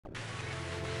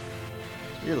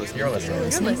You're listening You're to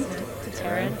listening. Terra You're Inform. listening to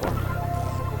Terra Terra Inform.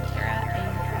 Inform. Terra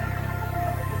Inform.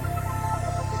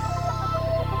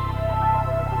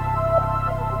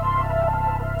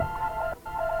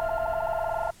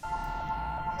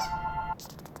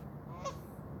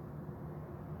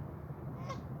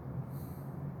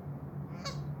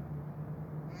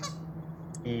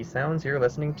 The sounds you're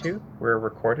listening to were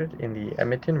recorded in the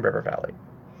Edmonton River Valley.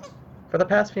 For the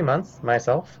past few months,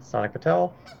 myself, Sonic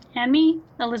Patel, And me,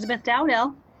 Elizabeth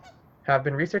Dowdell. have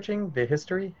been researching the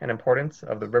history and importance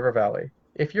of the River Valley.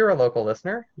 If you're a local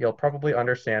listener, you'll probably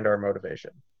understand our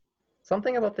motivation.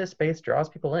 Something about this space draws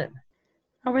people in.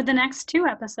 Over the next 2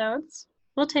 episodes,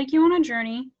 we'll take you on a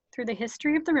journey through the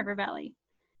history of the River Valley.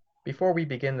 Before we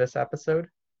begin this episode,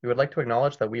 we would like to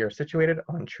acknowledge that we are situated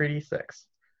on Treaty 6,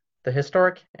 the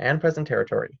historic and present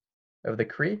territory of the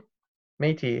Cree,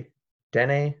 Métis,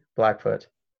 Dene, Blackfoot,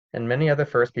 and many other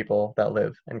First people that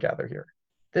live and gather here.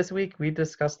 This week, we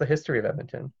discuss the history of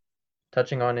Edmonton,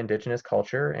 touching on Indigenous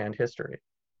culture and history.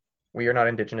 We are not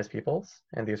Indigenous peoples,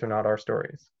 and these are not our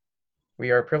stories.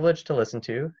 We are privileged to listen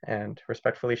to and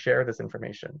respectfully share this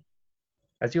information.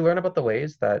 As you learn about the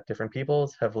ways that different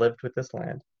peoples have lived with this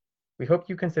land, we hope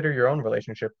you consider your own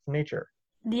relationship with nature.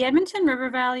 The Edmonton River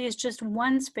Valley is just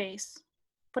one space,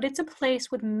 but it's a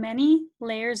place with many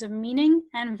layers of meaning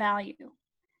and value.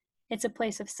 It's a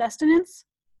place of sustenance,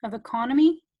 of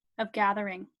economy, of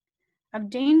gathering, of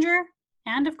danger,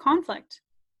 and of conflict,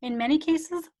 in many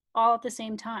cases, all at the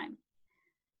same time.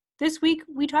 This week,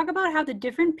 we talk about how the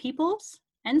different peoples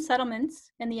and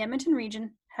settlements in the Edmonton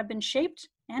region have been shaped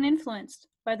and influenced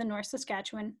by the North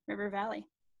Saskatchewan River Valley.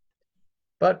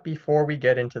 But before we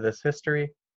get into this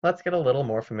history, let's get a little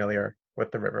more familiar with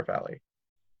the River Valley.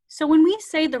 So when we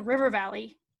say the River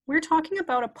Valley, we're talking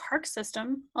about a park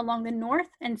system along the north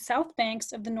and south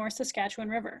banks of the North Saskatchewan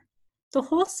River. The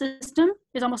whole system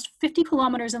is almost 50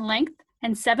 kilometers in length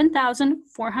and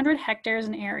 7,400 hectares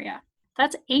in area.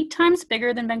 That's 8 times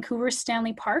bigger than Vancouver's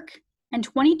Stanley Park and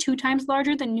 22 times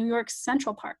larger than New York's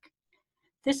Central Park.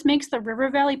 This makes the River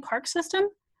Valley Park System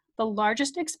the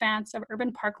largest expanse of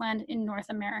urban parkland in North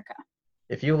America.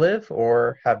 If you live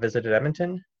or have visited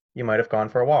Edmonton, you might have gone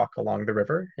for a walk along the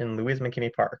river in Louise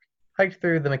McKinney Park, hiked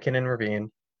through the McKinnon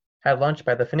Ravine, had lunch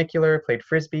by the funicular, played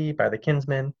frisbee by the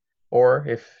Kinsmen, or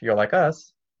if you're like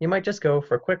us, you might just go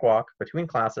for a quick walk between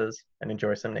classes and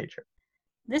enjoy some nature.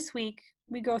 This week,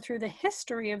 we go through the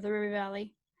history of the River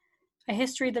Valley, a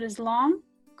history that is long,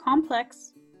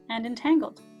 complex, and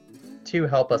entangled. To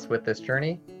help us with this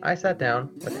journey, I sat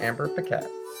down with Amber Paquette.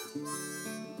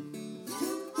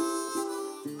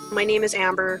 My name is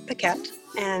Amber Paquette,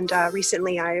 and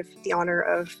recently I have the honor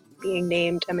of being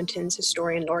named Edmonton's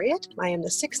Historian Laureate. I am the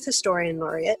 6th Historian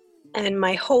Laureate, and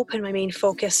my hope and my main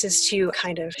focus is to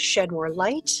kind of shed more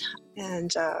light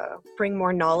and bring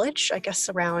more knowledge, I guess,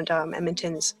 around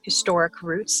Edmonton's historic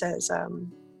roots as,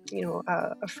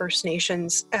 a First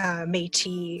Nations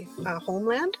Métis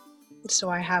homeland. So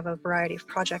I have a variety of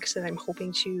projects that I'm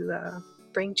hoping to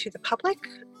bring to the public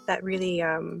that really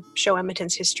show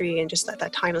Edmonton's history and just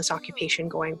that timeless occupation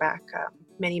going back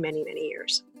many, many, many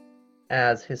years.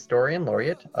 As Historian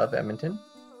Laureate of Edmonton,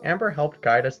 Amber helped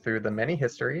guide us through the many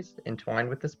histories entwined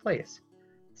with this place,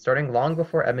 starting long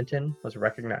before Edmonton was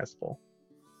recognizable.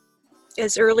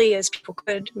 As early as people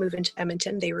could move into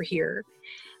Edmonton, they were here,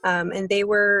 and they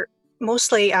were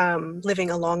mostly living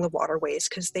along the waterways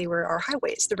because they were our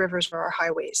highways. The rivers were our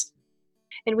highways.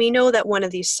 And we know that one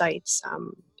of these sites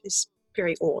is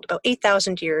very old, about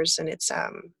 8,000 years, and it's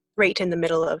right in the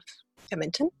middle of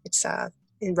Edmonton. It's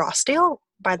in Rossdale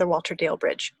by the Walter Dale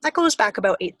Bridge. That goes back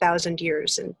about 8,000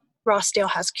 years, and Rossdale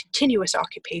has continuous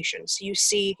occupation. So you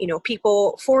see,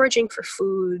 people foraging for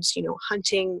foods,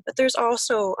 hunting, but there's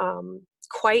also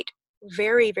quite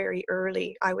very, very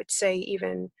early, I would say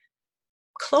even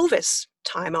Clovis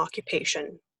time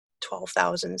occupation,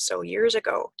 12,000 so years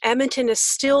ago. Edmonton is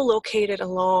still located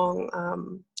along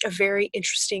a very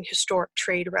interesting historic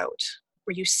trade route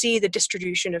where you see the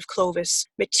distribution of Clovis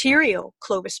material,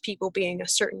 Clovis people being a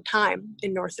certain time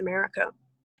in North America.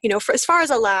 For as far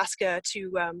as Alaska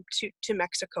to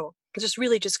Mexico,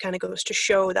 it just kind of goes to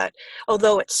show that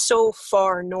although it's so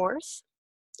far north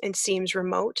and seems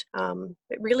remote,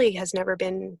 it really has never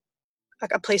been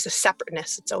a place of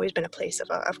separateness. It's always been a place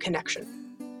of connection.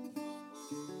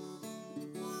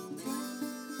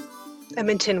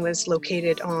 Edmonton was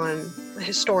located on a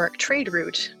historic trade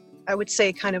route. I would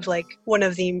say kind of like one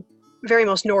of the very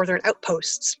most northern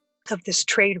outposts of this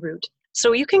trade route.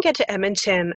 So you can get to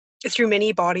Edmonton through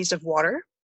many bodies of water,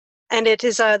 and it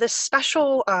is this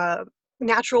special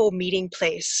natural meeting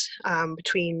place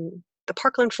between the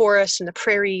parkland forest and the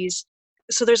prairies.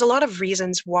 So there's a lot of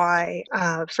reasons why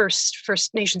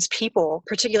First Nations people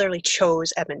particularly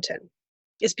chose Edmonton.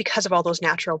 Is because of all those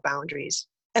natural boundaries.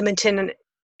 Edmonton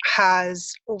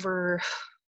has over,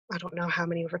 I don't know how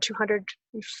many, over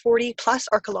 240 plus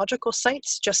archaeological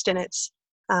sites just in its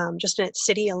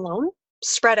city alone,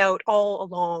 spread out all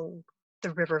along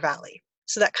the river valley.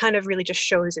 So that kind of really just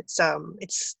shows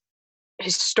its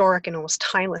historic and almost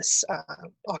timeless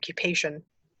occupation.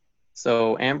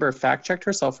 So Amber fact-checked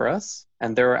herself for us,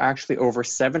 and there are actually over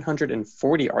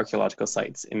 740 archaeological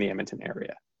sites in the Edmonton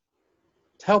area.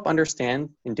 To help understand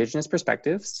Indigenous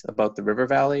perspectives about the river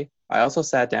valley, I also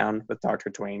sat down with Dr.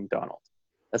 Dwayne Donald,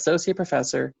 Associate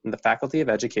Professor in the Faculty of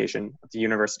Education at the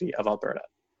University of Alberta.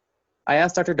 I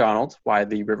asked Dr. Donald why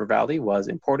the river valley was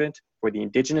important for the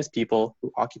Indigenous people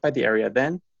who occupied the area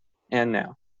then and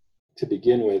now. To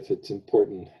begin with, it's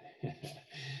important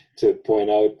to point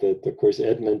out that, of course,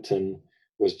 Edmonton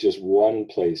was just one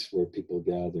place where people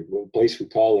gathered. Well, the place we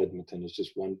call Edmonton is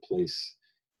just one place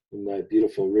in that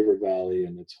beautiful river valley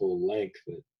and its whole length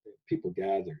that people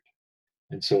gathered.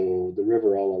 And so the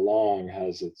river all along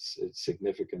has its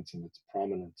significance and its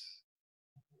prominence.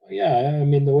 Yeah, I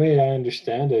mean, the way I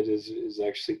understand it is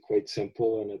actually quite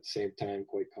simple and at the same time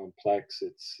quite complex.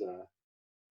 It's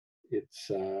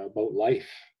about life.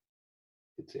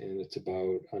 It's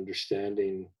about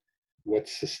understanding what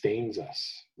sustains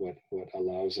us, what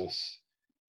allows us,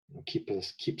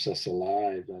 keeps us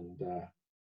alive. And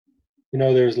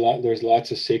there's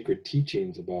lots of sacred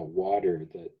teachings about water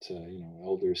that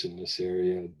elders in this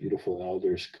area, beautiful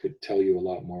elders, could tell you a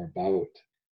lot more about,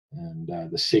 and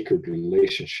the sacred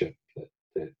relationship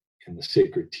that and the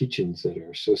sacred teachings that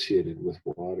are associated with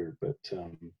water. But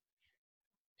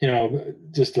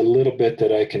just a little bit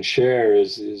that I can share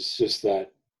is just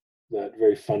that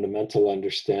very fundamental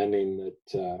understanding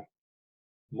that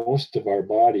most of our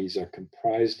bodies are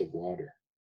comprised of water.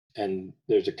 And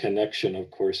there's a connection,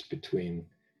 of course, between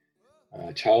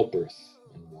childbirth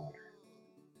and water.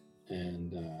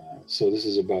 And so this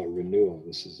is about renewal.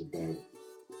 This is about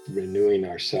renewing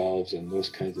ourselves and those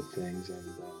kinds of things. And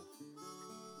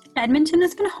Edmonton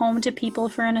has been home to people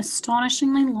for an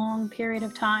astonishingly long period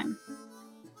of time.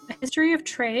 A history of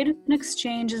trade and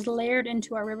exchange is layered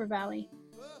into our river valley.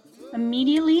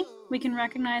 Immediately, we can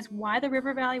recognize why the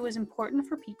river valley was important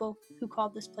for people who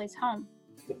called this place home.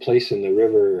 The place in the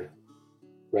river,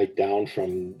 right down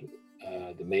from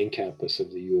the main campus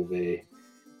of the U of A,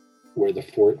 where the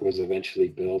fort was eventually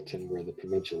built and where the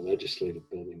provincial legislative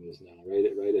building is now,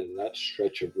 right in that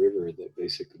stretch of river that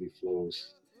basically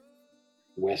flows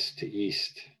west to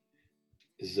east,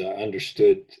 is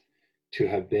understood to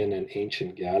have been an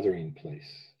ancient gathering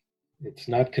place. It's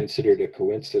not considered a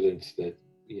coincidence that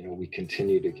we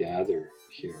continue to gather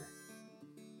here.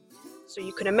 So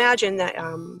you can imagine that,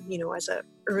 as a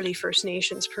early First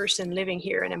Nations person living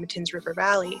here in Edmonton's River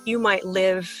Valley, you might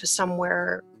live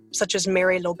somewhere such as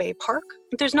Mary Low Bay Park.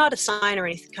 There's not a sign or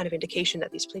any kind of indication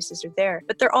that these places are there,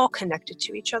 but they're all connected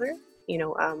to each other.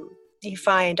 You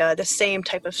find the same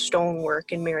type of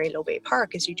stonework in Mary Low Bay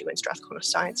Park as you do in Strathcona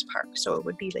Science Park. So it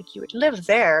would be like you would live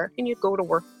there and you'd go to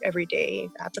work every day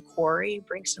at the quarry,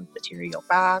 bring some material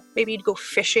back. Maybe you'd go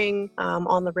fishing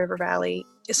on the river valley.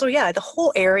 So yeah, the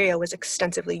whole area was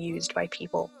extensively used by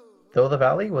people. Though the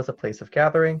valley was a place of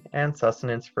gathering and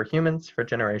sustenance for humans for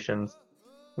generations,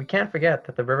 we can't forget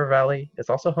that the river valley is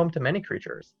also home to many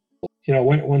creatures.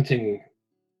 One thing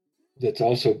that's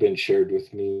also been shared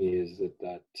with me is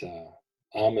that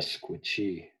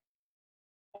Amiskwachi.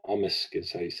 Amisk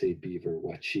is how you say beaver.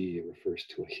 Wachi refers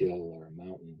to a hill or a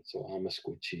mountain. So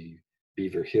Amiskwachi,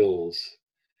 Beaver Hills.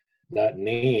 That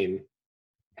name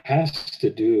has to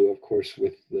do, of course,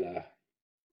 with the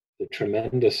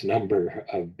tremendous number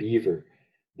of beaver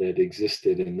that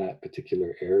existed in that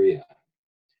particular area.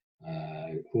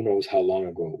 Who knows how long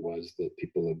ago it was that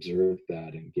people observed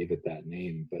that and gave it that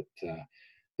name, but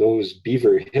those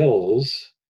Beaver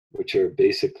Hills, which are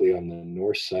basically on the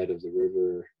north side of the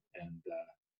river and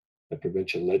the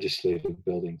provincial legislative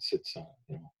building sits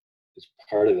on, is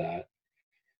part of that.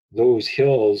 Those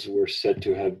hills were said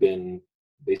to have been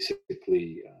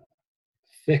basically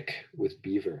thick with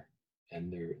beaver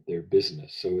and their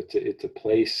business. So it's a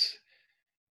place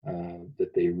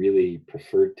that they really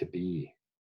preferred to be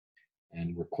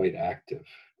and were quite active.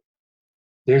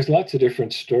 There's lots of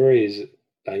different stories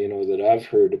that I've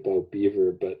heard about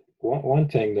beaver, but one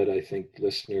thing that I think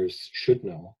listeners should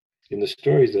know in the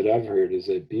stories that I've heard is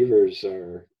that beavers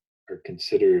are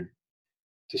considered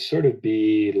to sort of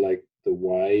be like the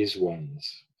wise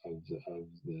ones of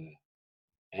the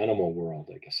animal world,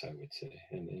 I guess I would say,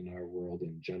 and in our world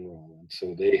in general. And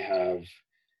so they have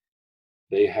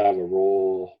a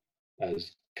role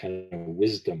as kind of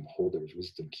wisdom holders,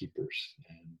 wisdom keepers.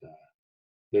 And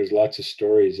there's lots of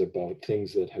stories about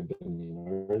things that have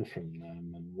been learned from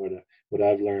them. And what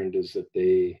I've learned is that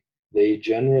they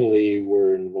generally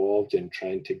were involved in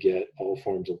trying to get all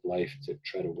forms of life to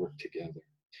try to work together.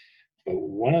 But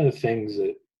one of the things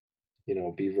that,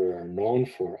 beaver are known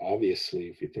for, obviously,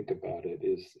 if you think about it,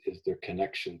 is their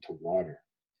connection to water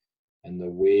and the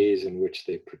ways in which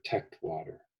they protect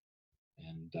water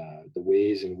and the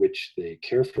ways in which they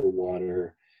care for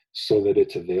water so that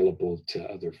it's available to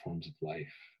other forms of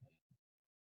life.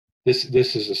 This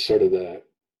is a sort of the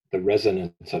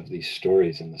resonance of these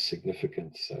stories and the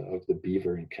significance of the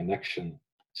beaver in connection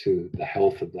to the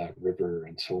health of that river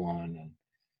and so on. And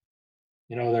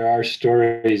there are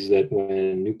stories that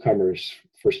when newcomers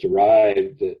first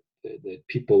arrived, that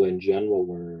people in general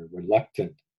were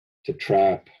reluctant to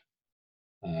trap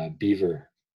beaver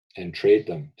and trade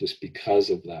them just because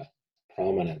of that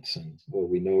prominence. And what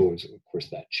we know is, of course,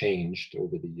 that changed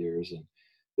over the years, and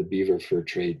the beaver fur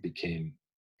trade became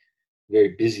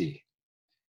very busy.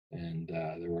 And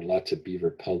there were lots of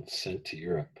beaver pelts sent to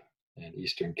Europe and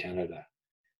Eastern Canada.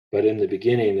 But in the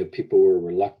beginning, the people were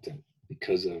reluctant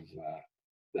because of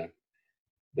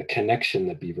the connection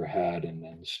that beaver had and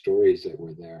the stories that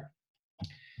were there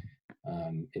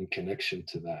in connection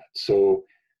to that. So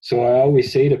I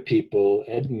always say to people,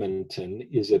 Edmonton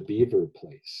is a beaver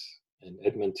place. And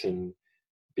Edmonton,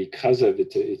 because of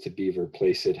it's a beaver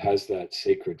place, it has that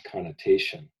sacred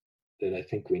connotation that I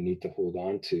think we need to hold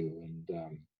on to.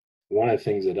 And one of the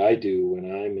things that I do when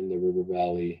I'm in the River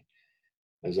Valley,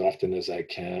 as often as I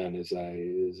can, is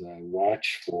I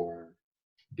watch for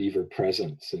beaver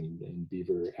presence and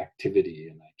beaver activity,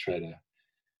 and I try to,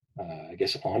 I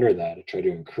guess, honor that. I try to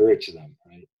encourage them,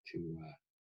 right,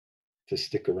 to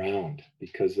stick around,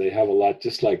 because they have a lot,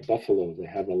 just like buffalo, they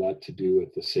have a lot to do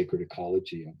with the sacred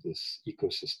ecology of this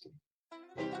ecosystem.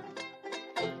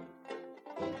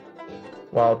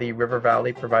 While the River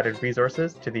Valley provided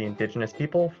resources to the Indigenous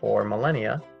people for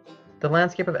millennia, the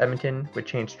landscape of Edmonton would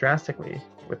change drastically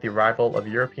with the arrival of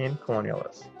European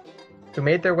colonialists, who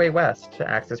made their way west to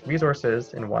access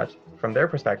resources in what, from their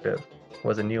perspective,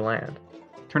 was a new land.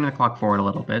 Turning the clock forward a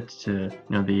little bit to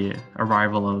the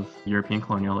arrival of European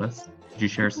colonialists, could you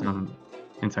share some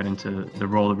insight into the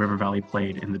role the River Valley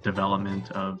played in the development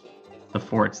of the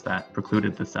forts that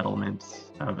precluded the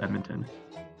settlement of Edmonton?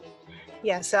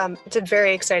 Yes, it's a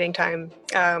very exciting time.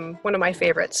 One of my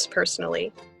favorites,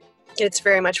 personally. It's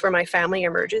very much where my family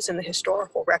emerges in the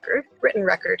historical record, written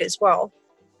record as well.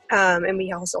 And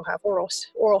we also have oral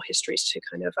histories to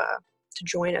kind of to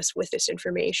join us with this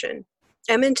information.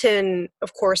 Edmonton,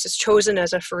 of course, is chosen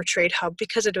as a fur trade hub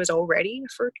because it was already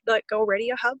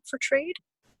a hub for trade.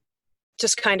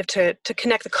 Just kind of to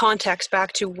connect the context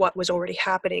back to what was already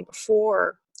happening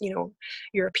before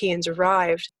Europeans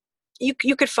arrived.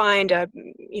 You could find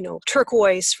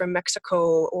turquoise from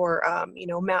Mexico, or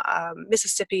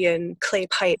Mississippian clay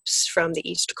pipes from the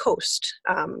East Coast,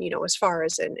 as far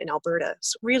as in Alberta.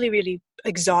 So really, really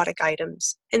exotic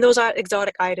items. And those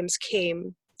exotic items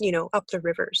came, up the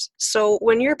rivers. So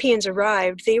when Europeans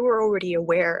arrived, they were already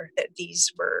aware that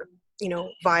these were,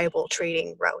 viable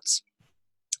trading routes.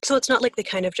 So it's not like they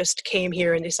kind of just came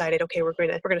here and decided, okay, we're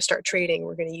going to start trading.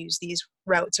 We're going to use these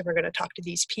routes and we're going to talk to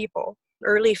these people.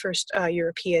 Early first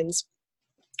Europeans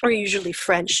are usually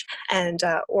French and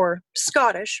or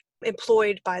Scottish,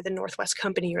 employed by the Northwest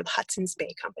Company or the Hudson's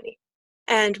Bay Company.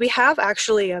 And we have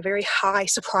actually a very high,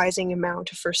 surprising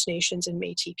amount of First Nations and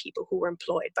Métis people who were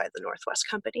employed by the Northwest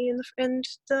Company and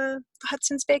the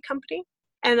Hudson's Bay Company.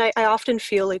 And I often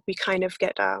feel like we kind of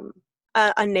get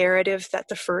a narrative that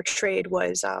the fur trade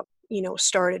was,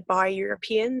 started by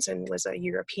Europeans and was a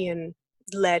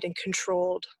European-led and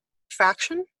controlled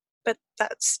faction, but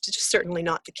that's just certainly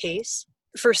not the case.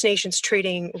 First Nations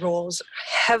trading roles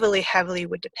heavily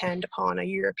would depend upon a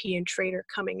European trader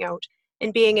coming out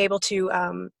and being able to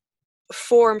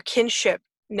form kinship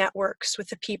networks with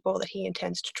the people that he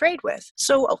intends to trade with.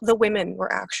 So the women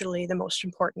were actually the most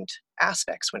important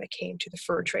aspects when it came to the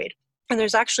fur trade. And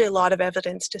there's actually a lot of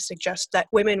evidence to suggest that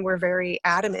women were very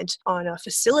adamant on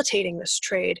facilitating this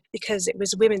trade, because it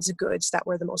was women's goods that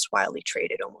were the most widely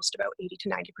traded. Almost about 80 to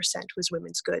 90% was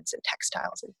women's goods and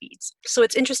textiles and beads. So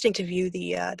it's interesting to view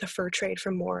the fur trade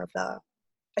from more of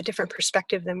a different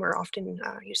perspective than we're often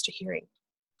used to hearing.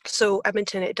 So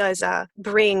Edmonton, it does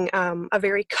bring a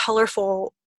very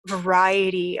colorful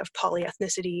variety of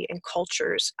polyethnicity and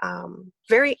cultures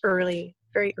very early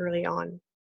on,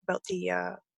 about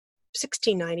the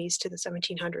 1690s to the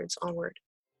 1700s onward.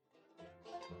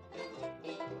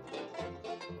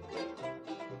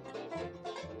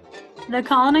 The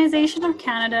colonization of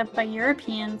Canada by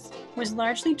Europeans was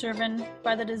largely driven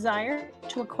by the desire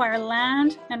to acquire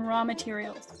land and raw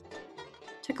materials.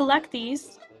 To collect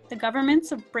these, the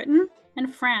governments of Britain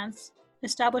and France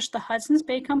established the Hudson's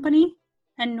Bay Company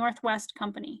and Northwest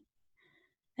Company.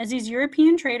 As these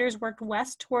European traders worked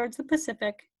west towards the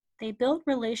Pacific, they built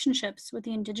relationships with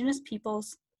the indigenous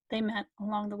peoples they met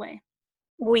along the way.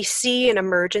 We see an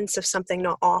emergence of something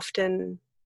not often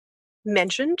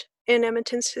mentioned in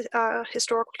Edmonton's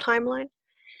historical timeline,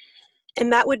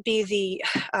 and that would be the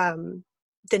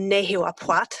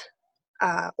Nehiwapuat,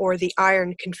 or the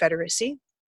Iron Confederacy,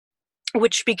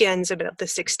 which begins about the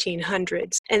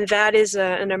 1600s. And that is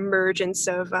an emergence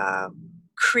of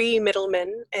Cree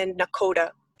middlemen and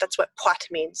Nakota. That's what Puat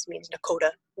means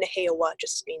Nakota. Nehiwa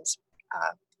just means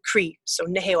Cree. So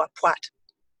Nehiwapuat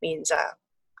means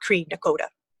Cree Nakota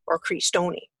or Cree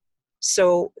Stony.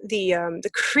 So the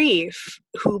Cree,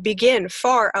 who begin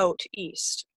far out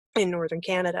east in northern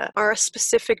Canada, are a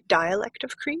specific dialect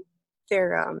of Cree.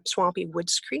 They're Swampy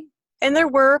Woods Cree. And there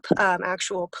were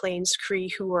actual Plains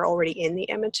Cree who were already in the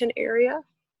Edmonton area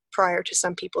prior to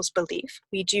some people's belief.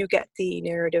 We do get the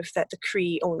narrative that the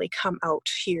Cree only come out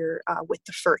here with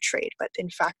the fur trade, but in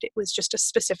fact it was just a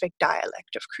specific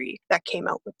dialect of Cree that came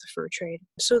out with the fur trade.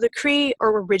 So the Cree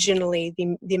are originally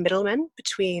the middlemen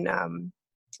between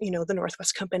the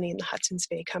Northwest Company and the Hudson's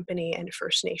Bay Company and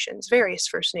First Nations, various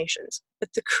First Nations.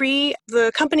 But the Cree,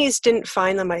 the companies didn't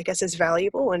find them, I guess, as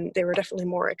valuable, and they were definitely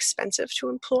more expensive to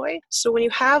employ. So when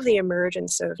you have the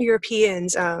emergence of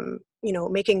Europeans,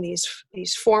 making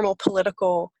these formal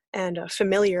political and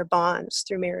familiar bonds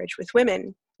through marriage with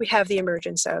women, we have the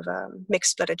emergence of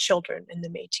mixed-blooded children in the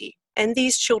Métis. And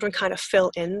these children kind of fill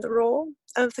in the role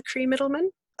of the Cree middlemen.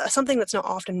 Something that's not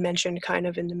often mentioned kind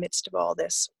of in the midst of all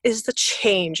this is the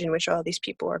change in which all these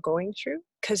people are going through.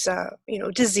 Because,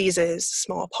 diseases,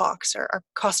 smallpox are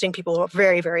costing people a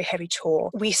very, very heavy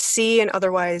toll. We see an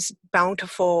otherwise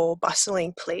bountiful,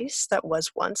 bustling place that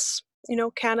was once,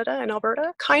 Canada and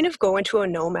Alberta, kind of go into a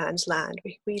no man's land.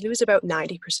 We lose about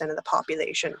 90% of the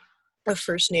population of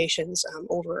First Nations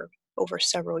over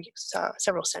several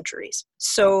centuries.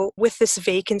 So with this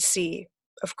vacancy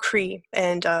of Cree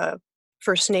and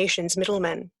First Nations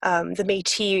middlemen, the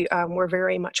Métis were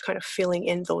very much kind of filling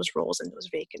in those roles and those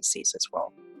vacancies as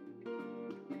well.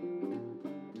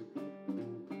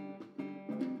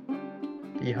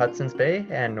 The Hudson's Bay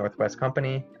and Northwest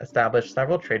Company established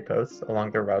several trade posts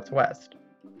along their routes west.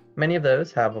 Many of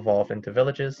those have evolved into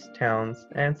villages, towns,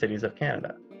 and cities of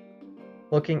Canada.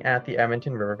 Looking at the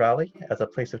Edmonton River Valley as a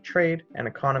place of trade and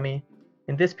economy,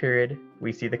 in this period,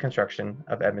 we see the construction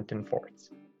of Edmonton forts.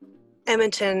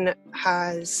 Edmonton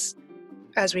has,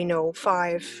 as we know,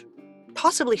 5,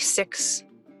 possibly 6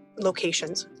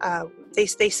 locations. They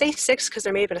say 6 because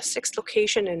there may have been a 6th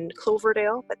location in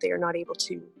Cloverdale, but they are not able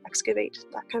to excavate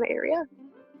that kind of area.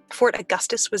 Fort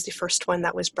Augustus was the first one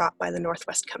that was brought by the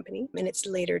Northwest Company, and it's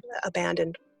later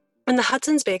abandoned. And the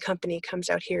Hudson's Bay Company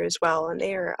comes out here as well, and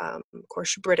they are, of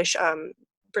course, British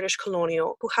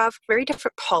colonial, who have very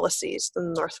different policies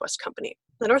than the Northwest Company.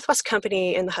 The Northwest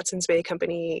Company and the Hudson's Bay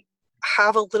Company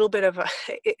have a little bit of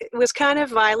it was kind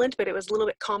of violent, but it was a little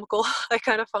bit comical, I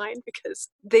kind of find, because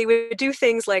they would do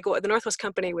things like the Northwest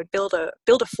Company would build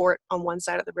a fort on one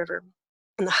side of the river,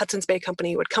 and the Hudson's Bay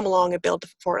Company would come along and build a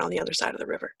fort on the other side of the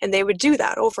river. And they would do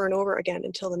that over and over again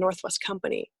until the Northwest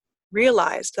Company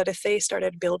realized that if they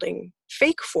started building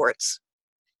fake forts,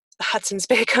 the Hudson's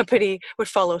Bay Company would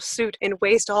follow suit and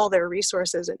waste all their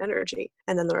resources and energy.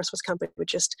 And then the Northwest Company would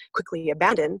just quickly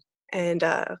abandon and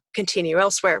continue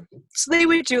elsewhere. So they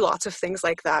would do lots of things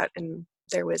like that, and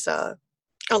there was a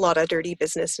lot of dirty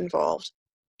business involved.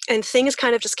 And things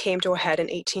kind of just came to a head in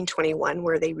 1821,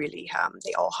 where they really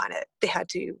they had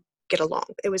to get along.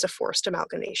 It was a forced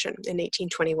amalgamation in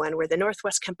 1821, where the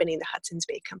Northwest Company and the Hudson's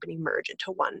Bay Company merge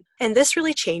into one. And this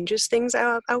really changes things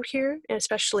out here, and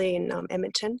especially in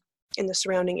Edmonton, in the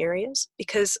surrounding areas,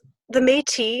 because the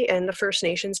Métis and the First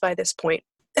Nations by this point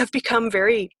have become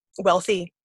very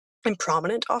wealthy and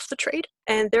prominent off the trade,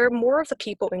 and they're more of the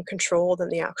people in control than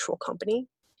the actual company,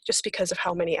 just because of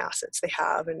how many assets they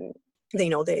have, and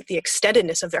the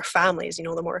extendedness of their families.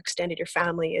 The more extended your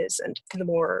family is, and the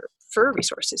more fur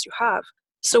resources you have.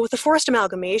 So with the forced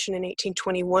amalgamation in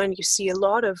 1821, you see a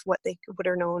lot of what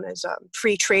are known as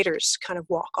free traders kind of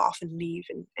walk off and leave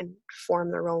and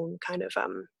form their own kind of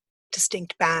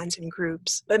distinct bands and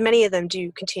groups, but many of them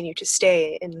do continue to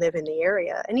stay and live in the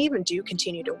area, and even do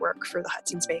continue to work for the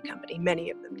Hudson's Bay Company. Many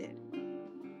of them did.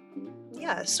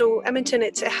 Yeah, so Edmonton,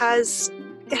 it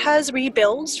has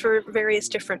rebuilds for various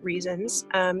different reasons.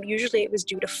 Usually it was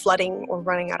due to flooding or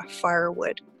running out of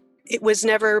firewood. It was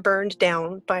never burned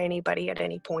down by anybody at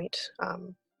any point,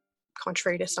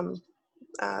 contrary to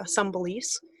some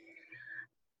beliefs.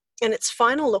 And its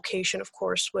final location, of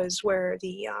course, was where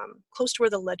close to where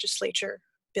the legislature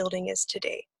building is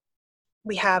today.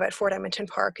 We have at Fort Edmonton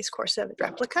Park is, of course, a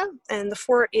replica, and the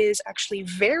fort is actually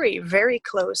very, very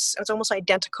close. It's almost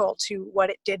identical to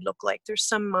what it did look like. There's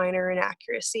some minor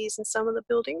inaccuracies in some of the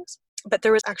buildings, but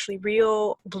there was actually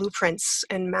real blueprints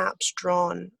and maps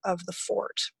drawn of the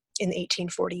fort in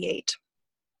 1848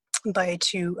 by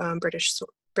two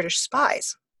British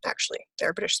spies. Actually,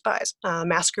 they're British spies,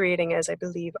 masquerading as, I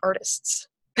believe, artists.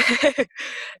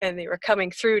 And they were coming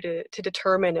through to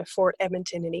determine if Fort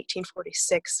Edmonton in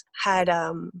 1846 had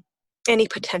any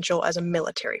potential as a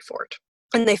military fort.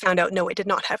 And they found out, no, it did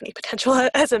not have any potential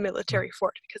as a military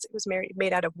fort because it was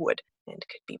made out of wood and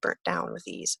could be burnt down with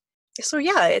ease. So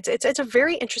yeah, it's a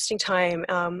very interesting time,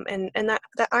 and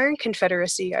that Iron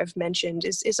Confederacy I've mentioned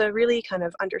is a really kind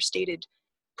of understated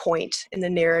point in the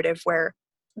narrative where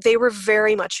they were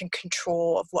very much in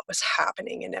control of what was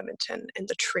happening in Edmonton and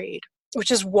the trade,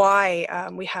 which is why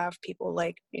we have people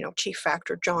like, Chief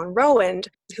Factor John Rowand,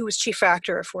 who was Chief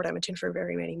Factor of Fort Edmonton for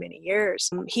very many, many years.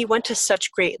 He went to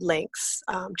such great lengths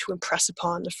to impress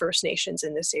upon the First Nations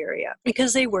in this area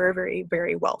because they were very,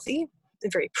 very wealthy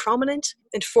and very prominent.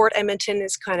 And Fort Edmonton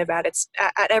is kind of at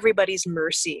everybody's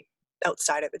mercy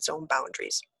outside of its own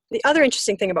boundaries. The other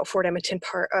interesting thing about Fort Edmonton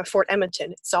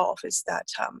itself is that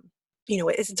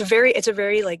it's a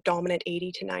very like dominant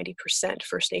 80 to 90%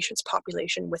 First Nations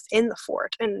population within the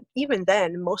fort, and even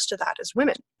then, most of that is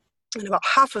women. And about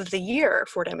half of the year,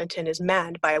 Fort Edmonton is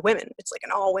manned by women. It's like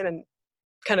an all-women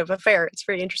kind of affair. It's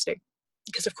very interesting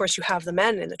because, of course, you have the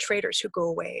men and the traders who go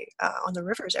away on the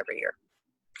rivers every year.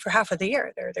 For half of the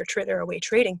year, they're away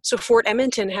trading. So Fort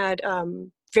Edmonton had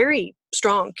very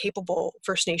strong, capable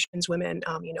First Nations women,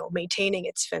 maintaining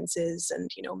its fences and,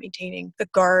 maintaining the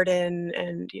garden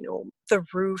and, the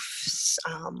roofs,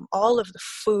 all of the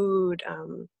food.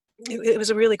 It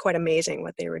was really quite amazing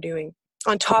what they were doing.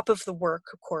 On top of the work,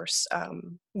 of course,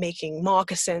 making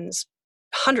moccasins,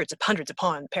 hundreds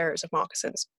upon pairs of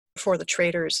moccasins for the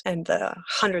traders and the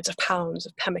hundreds of pounds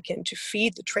of pemmican to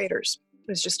feed the traders.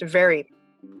 It was just a very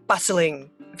bustling,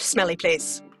 smelly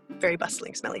place. Very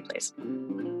bustling, smelly place.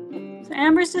 So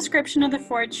Amber's description of the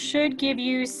fort should give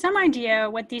you some idea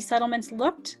what these settlements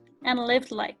looked and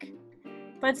lived like.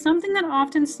 But something that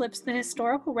often slips the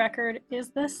historical record is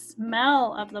the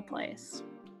smell of the place.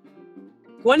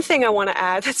 One thing I want to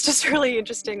add that's just really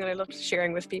interesting that I love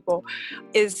sharing with people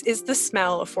is the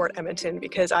smell of Fort Edmonton,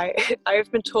 because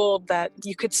I've been told that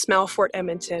you could smell Fort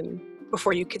Edmonton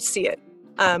before you could see it.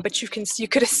 But you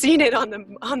could have seen it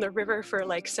on the river for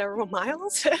like several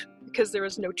miles because there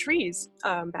was no trees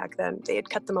back then. They had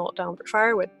cut them all down for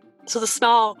firewood. So the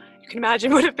smell, you can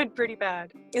imagine, would have been pretty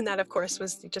bad. And that, of course,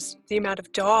 was just the amount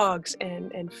of dogs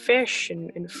and fish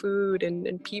and food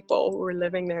and people who were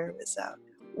living there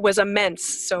was immense.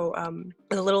 So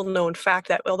a little known fact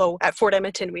that although at Fort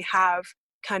Edmonton we have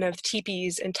kind of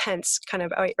teepees and tents kind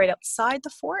of right outside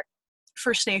the fort,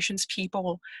 First Nations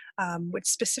people would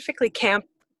specifically camp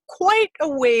quite a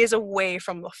ways away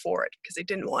from the fort because they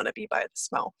didn't want to be by the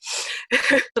smell.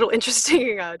 Little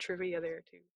interesting trivia there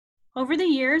too. Over the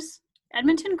years,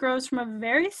 Edmonton grows from a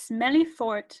very smelly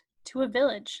fort to a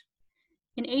village.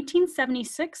 In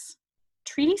 1876,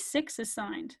 Treaty 6 is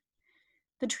signed.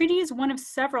 The treaty is one of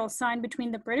several signed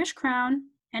between the British Crown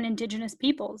and Indigenous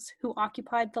peoples who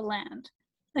occupied the land.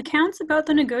 Accounts about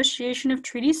the negotiation of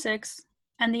Treaty 6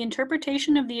 and the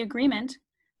interpretation of the agreement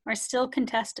are still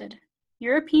contested.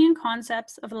 European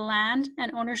concepts of land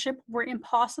and ownership were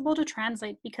impossible to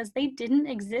translate because they didn't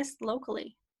exist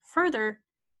locally. Further,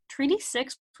 Treaty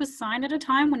 6 was signed at a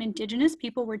time when Indigenous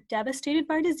people were devastated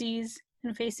by disease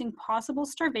and facing possible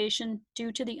starvation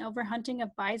due to the overhunting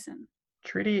of bison.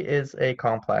 Treaty is a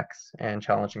complex and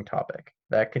challenging topic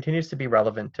that continues to be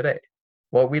relevant today.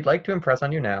 What we'd like to impress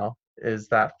on you now is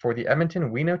that for the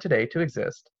Edmonton we know today to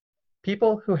exist,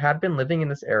 people who had been living in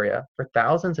this area for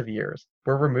thousands of years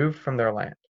were removed from their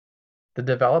land. The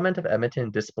development of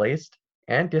Edmonton displaced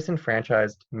and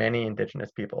disenfranchised many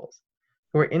Indigenous peoples,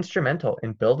 who were instrumental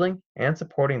in building and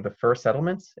supporting the first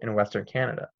settlements in Western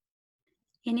Canada.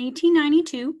 In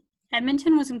 1892,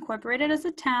 Edmonton was incorporated as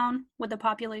a town with a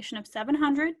population of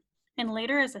 700, and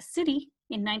later as a city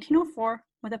in 1904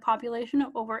 with a population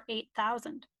of over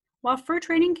 8,000. While fur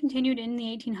trading continued in the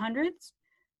 1800s,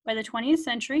 by the 20th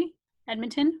century,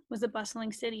 Edmonton was a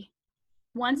bustling city.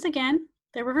 Once again,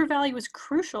 the river valley was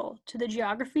crucial to the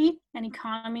geography and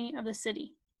economy of the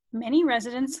city. Many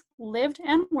residents lived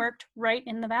and worked right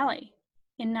in the valley.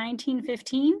 In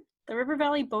 1915, the river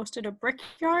valley boasted a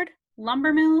brickyard,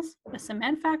 lumber mills, a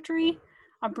cement factory,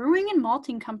 a brewing and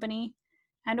malting company,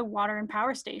 and a water and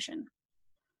power station.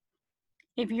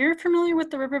 If you're familiar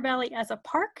with the river valley as a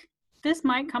park, this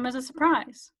might come as a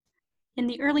surprise. In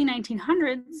the early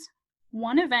 1900s,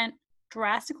 one event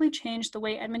drastically changed the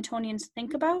way Edmontonians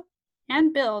think about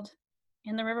and build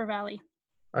in the river valley.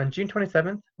 On June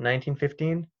 27,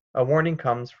 1915, a warning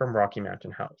comes from Rocky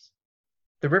Mountain House.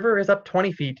 The river is up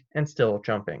 20 feet and still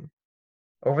jumping.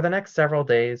 Over the next several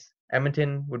days,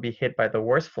 Edmonton would be hit by the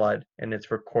worst flood in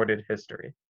its recorded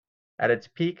history. At its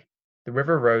peak, the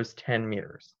river rose 10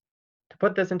 meters. To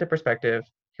put this into perspective,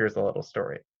 here's a little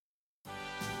story.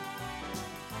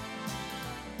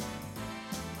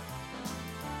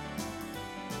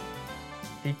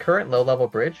 The current low-level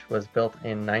bridge was built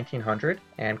in 1900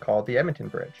 and called the Edmonton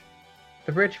Bridge.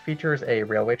 The bridge features a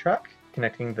railway track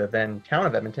connecting the then town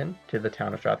of Edmonton to the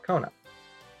town of Strathcona.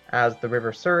 As the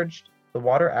river surged, the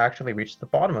water actually reached the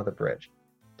bottom of the bridge,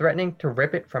 threatening to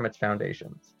rip it from its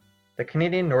foundations. The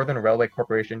Canadian Northern Railway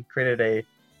Corporation created a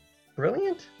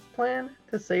brilliant plan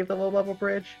to save the low-level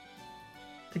bridge.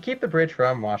 To keep the bridge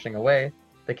from washing away,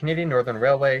 the Canadian Northern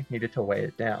Railway needed to weigh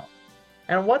it down.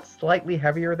 And what's slightly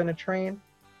heavier than a train?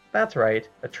 That's right,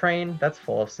 a train that's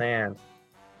full of sand.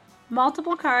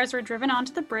 Multiple cars were driven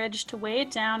onto the bridge to weigh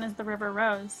it down as the river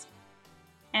rose.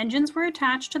 Engines were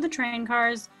attached to the train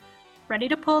cars, ready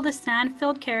to pull the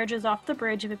sand-filled carriages off the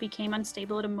bridge if it became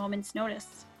unstable at a moment's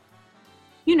notice.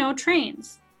 You know,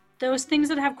 trains. Those things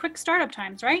that have quick startup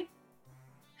times, right?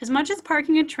 As much as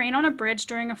parking a train on a bridge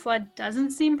during a flood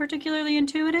doesn't seem particularly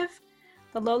intuitive,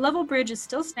 the low-level bridge is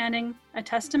still standing, a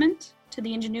testament to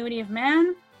the ingenuity of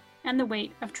man and the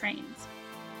weight of trains.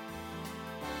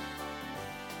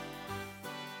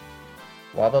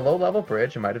 While the low-level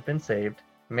bridge might have been saved,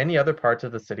 many other parts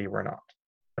of the city were not.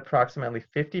 Approximately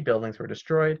 50 buildings were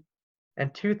destroyed,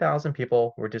 and 2,000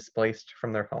 people were displaced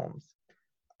from their homes.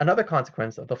 Another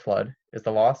consequence of the flood is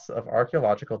the loss of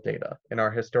archaeological data in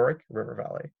our historic river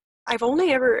valley. I've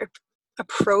only ever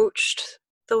approached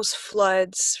those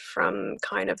floods from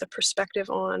kind of the perspective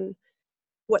on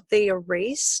what they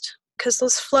erased, because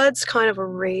those floods kind of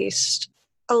erased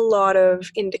a lot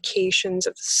of indications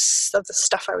of the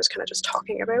stuff I was kind of just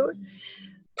talking about.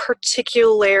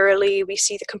 Particularly, we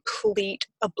see the complete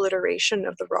obliteration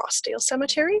of the Rossdale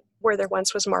Cemetery, where there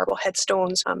once was marble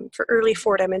headstones for early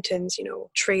Fort Edmonton's,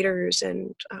 traders,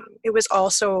 and it was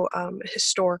also a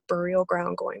historic burial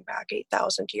ground going back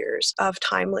 8,000 years of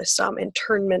timeless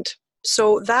internment.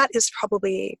 So that is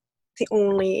probably the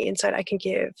only insight I can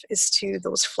give is to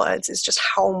those floods, is just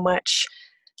how much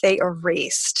they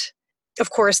erased.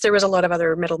 Of course, there was a lot of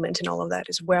other middlement and all of that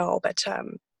as well, but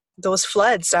those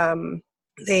floods,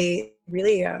 they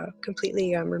really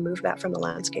completely removed that from the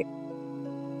landscape.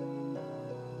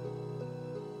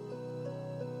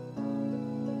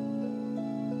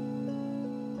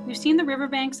 We've seen the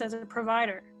riverbanks as a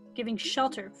provider, giving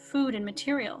shelter, food, and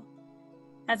material,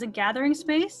 as a gathering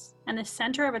space and the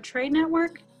center of a trade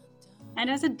network, and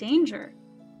as a danger,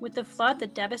 with the flood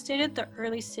that devastated the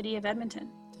early city of Edmonton.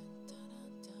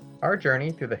 Our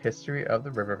journey through the history of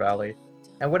the river valley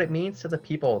and what it means to the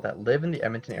people that live in the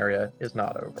Edmonton area is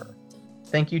not over.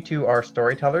 Thank you to our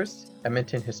storytellers,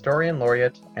 Edmonton Historian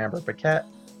Laureate Amber Paquette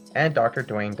and Dr.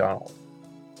 Dwayne Donald.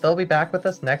 They'll be back with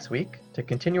us next week to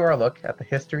continue our look at the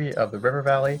history of the river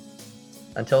valley.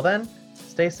 Until then,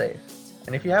 stay safe,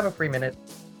 and if you have a free minute,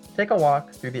 take a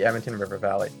walk through the Edmonton River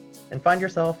Valley and find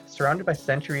yourself surrounded by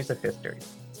centuries of history.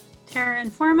 Terra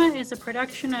Informa is a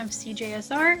production of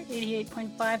CJSR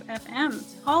 88.5 FM.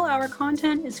 All our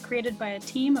content is created by a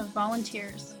team of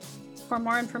volunteers. For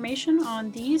more information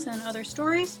on these and other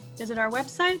stories, visit our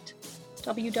website,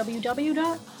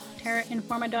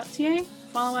 www.terrainforma.ca.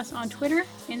 Follow us on Twitter,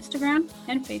 Instagram,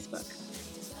 and Facebook.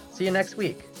 See you next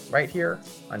week, right here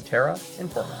on Terra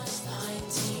Informa.